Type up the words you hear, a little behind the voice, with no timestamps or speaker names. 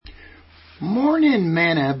Morning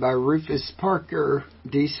Manna by Rufus Parker,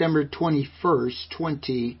 December 21st,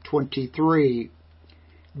 2023.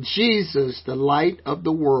 Jesus, the light of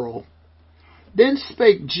the world. Then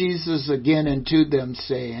spake Jesus again unto them,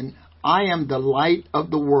 saying, I am the light of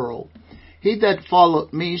the world. He that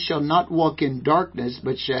followeth me shall not walk in darkness,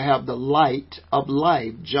 but shall have the light of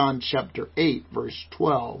life. John chapter 8, verse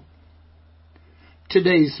 12.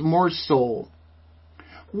 Today's morsel.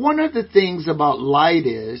 One of the things about light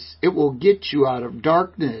is it will get you out of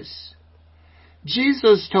darkness.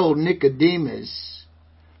 Jesus told Nicodemus,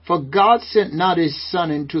 For God sent not his Son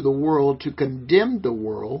into the world to condemn the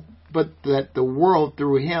world, but that the world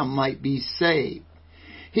through him might be saved.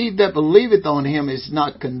 He that believeth on him is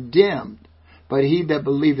not condemned, but he that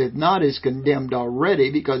believeth not is condemned already,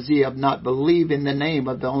 because he hath not believed in the name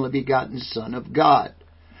of the only begotten Son of God.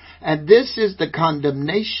 And this is the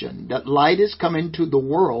condemnation, that light is come into the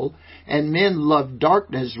world, and men love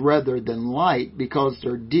darkness rather than light, because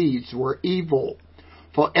their deeds were evil.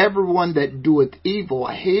 For everyone that doeth evil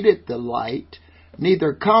hateth the light,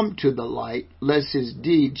 neither come to the light, lest his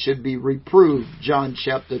deed should be reproved. John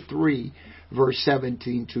chapter 3, verse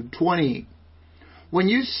 17 to 20. When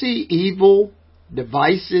you see evil,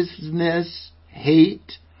 divisiveness,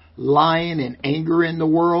 hate, lying, and anger in the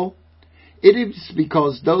world, it is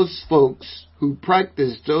because those folks who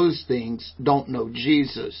practice those things don't know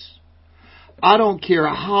Jesus. I don't care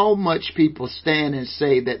how much people stand and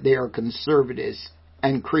say that they are conservatives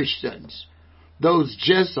and Christians. Those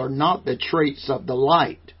just are not the traits of the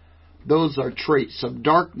light. Those are traits of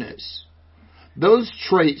darkness. Those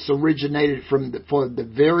traits originated from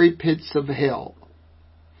the very pits of hell.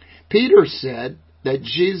 Peter said that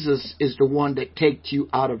Jesus is the one that takes you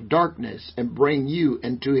out of darkness and bring you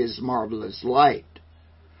into his marvelous light.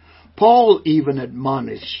 Paul even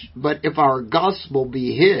admonished, But if our gospel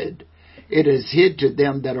be hid, it is hid to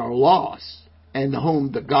them that are lost, and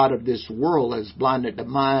whom the God of this world has blinded the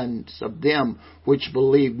minds of them which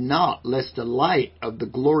believe not, lest the light of the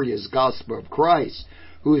glorious gospel of Christ,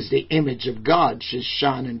 who is the image of God, should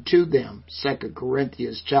shine unto them. 2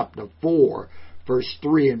 Corinthians chapter 4, verse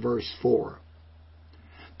 3 and verse 4.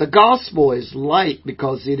 The gospel is light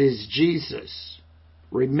because it is Jesus.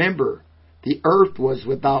 Remember, the earth was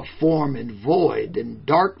without form and void, and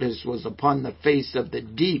darkness was upon the face of the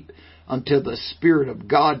deep, until the Spirit of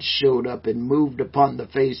God showed up and moved upon the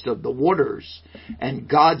face of the waters. And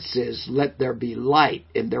God says, Let there be light,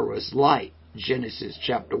 and there was light. Genesis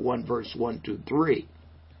chapter 1, verse 1 to 3.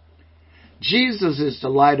 Jesus is the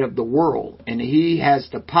light of the world, and he has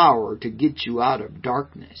the power to get you out of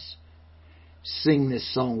darkness. Sing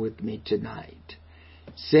this song with me tonight.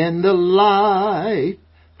 Send the light,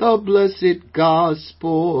 the blessed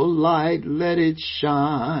gospel light, let it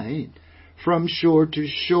shine from shore to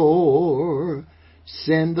shore.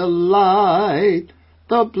 Send the light,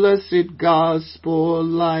 the blessed gospel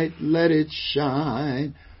light, let it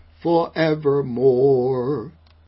shine forevermore.